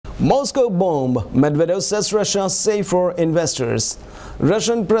Moscow bomb, Medvedev says Russia safe for investors.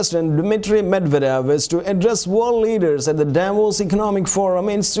 Russian President Dmitry Medvedev is to address world leaders at the Davos Economic Forum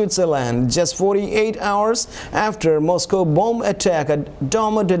in Switzerland just 48 hours after Moscow bomb attack at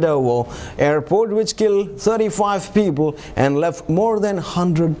Domodedovo airport, which killed 35 people and left more than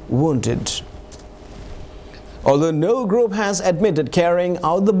 100 wounded. Although no group has admitted carrying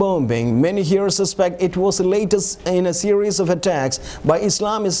out the bombing, many here suspect it was the latest in a series of attacks by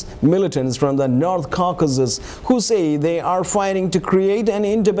Islamist militants from the North Caucasus who say they are fighting to create an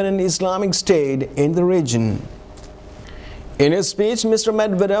independent Islamic state in the region. In his speech, Mr.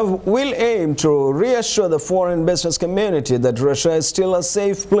 Medvedev will aim to reassure the foreign business community that Russia is still a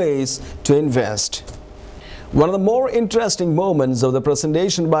safe place to invest. One of the more interesting moments of the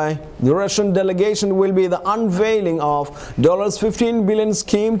presentation by the Russian delegation will be the unveiling of $15 billion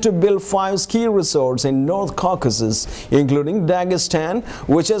scheme to build 5 ski resorts in North Caucasus, including Dagestan,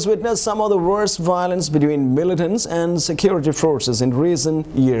 which has witnessed some of the worst violence between militants and security forces in recent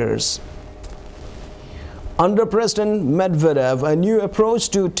years. Under President Medvedev, a new approach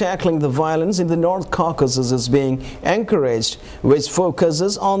to tackling the violence in the North Caucasus is being encouraged, which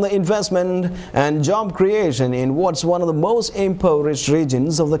focuses on the investment and job creation in what's one of the most impoverished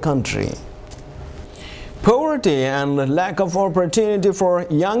regions of the country. Poverty and lack of opportunity for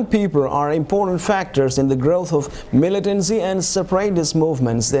young people are important factors in the growth of militancy and separatist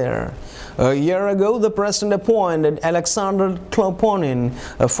movements there. A year ago, the president appointed Alexander Kloponin,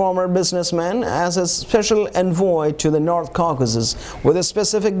 a former businessman, as a special envoy to the North Caucasus with a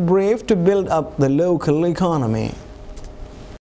specific brief to build up the local economy.